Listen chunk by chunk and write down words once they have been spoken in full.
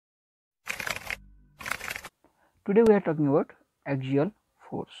Today we are talking about axial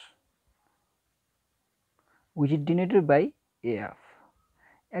force, which is denoted by AF.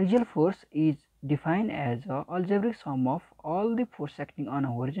 Axial force is defined as a algebraic sum of all the force acting on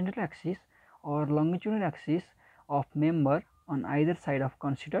a horizontal axis or longitudinal axis of member on either side of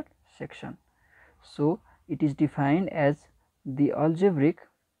considered section. So it is defined as the algebraic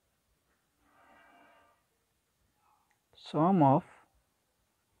sum of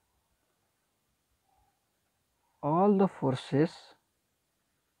all the forces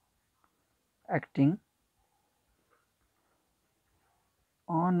acting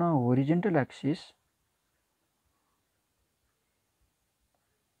on a horizontal axis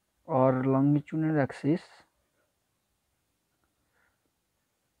or longitudinal axis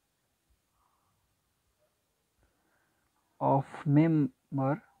of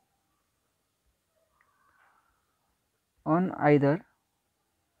member on either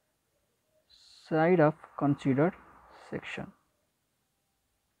side of considered section.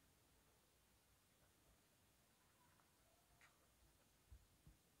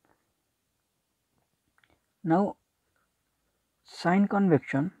 Now, sign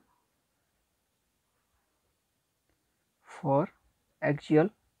convection for axial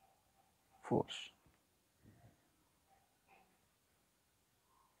force.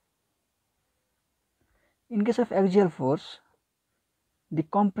 In case of axial force, the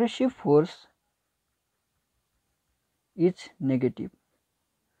compressive force is negative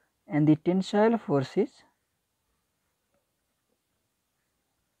and the tensile force is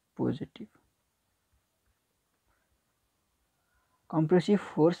positive. Compressive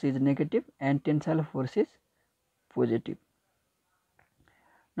force is negative and tensile force is positive.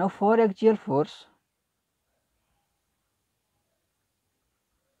 Now for axial force,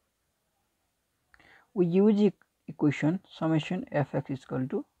 we use equation summation Fx is equal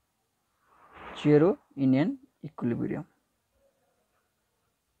to 0 in an equilibrium.